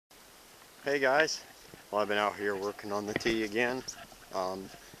Hey guys, well I've been out here working on the T again,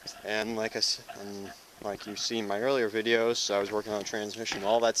 and like you've seen my earlier videos, I was working on the transmission.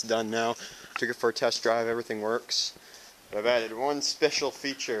 All that's done now. Took it for a test drive, everything works. But I've added one special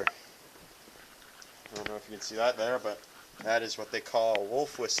feature. I don't know if you can see that there, but that is what they call a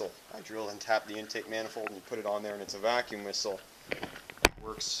wolf whistle. I drill and tap the intake manifold and you put it on there and it's a vacuum whistle. It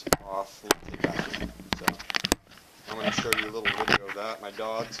works off the intake vacuum. So I'm going to show you a little video of that. My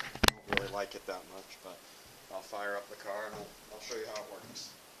dogs don't really like it that much, but I'll fire up the car and I'll show you how it works.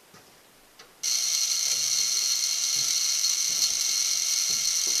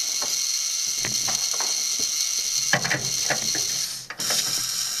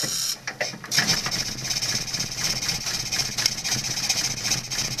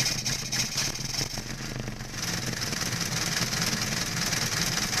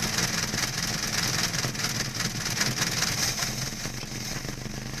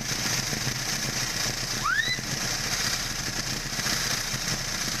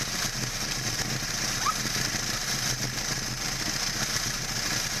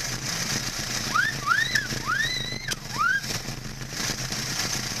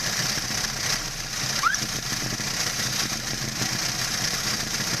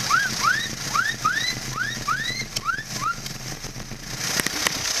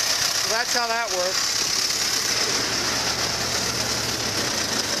 So that's how that works.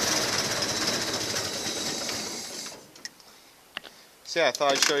 So yeah, I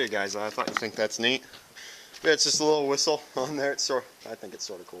thought I'd show you guys that. I thought you'd think that's neat. Yeah, it's just a little whistle on there. I think it's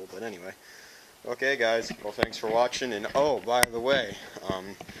sort of cool, but anyway. Okay guys, well thanks for watching, and oh, by the way,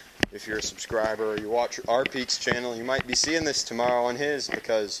 if you're a subscriber or you watch rpeeks channel, you might be seeing this tomorrow on his,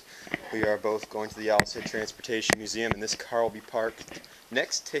 because we are both going to the Owl's Head Transportation Museum, and this car will be parked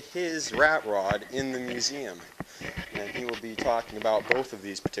next to his rat rod in the museum. And he will be talking about both of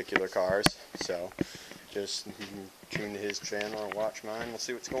these particular cars, so just tune to his channel or watch mine. We'll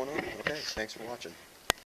see what's going on. Okay, thanks for watching.